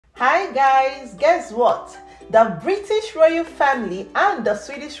Hi guys, guess what? The British royal family and the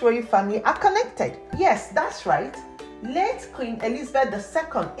Swedish royal family are connected. Yes, that's right. Late Queen Elizabeth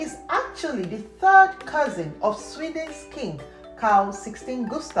II is actually the third cousin of Sweden's king, Carl XVI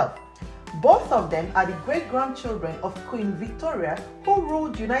Gustaf. Both of them are the great-grandchildren of Queen Victoria, who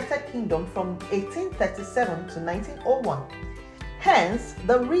ruled United Kingdom from 1837 to 1901. Hence,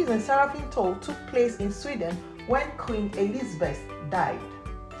 the reason Seraphim Toll took place in Sweden when Queen Elizabeth died.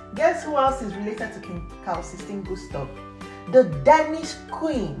 Guess who else is related to King Carl XVI Gustaf? The Danish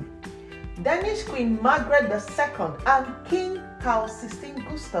Queen. Danish Queen Margaret II and King Carl XVI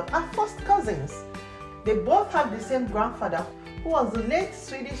Gustaf are first cousins. They both have the same grandfather, who was the late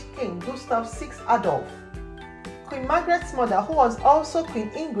Swedish King Gustav VI Adolf. Queen Margaret's mother, who was also Queen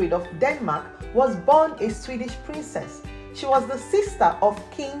Ingrid of Denmark, was born a Swedish princess. She was the sister of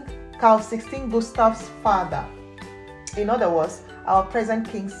King Carl XVI Gustaf's father. In other words, our present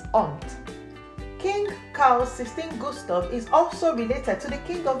king's aunt. King Carl XVI Gustaf is also related to the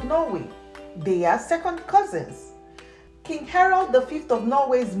King of Norway. They are second cousins. King Harald V of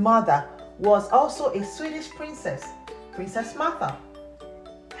Norway's mother was also a Swedish princess, Princess Martha.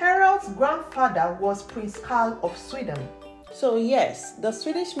 Harald's grandfather was Prince Carl of Sweden. So yes, the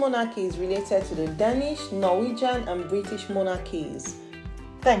Swedish monarchy is related to the Danish, Norwegian and British monarchies.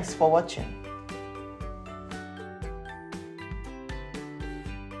 Thanks for watching.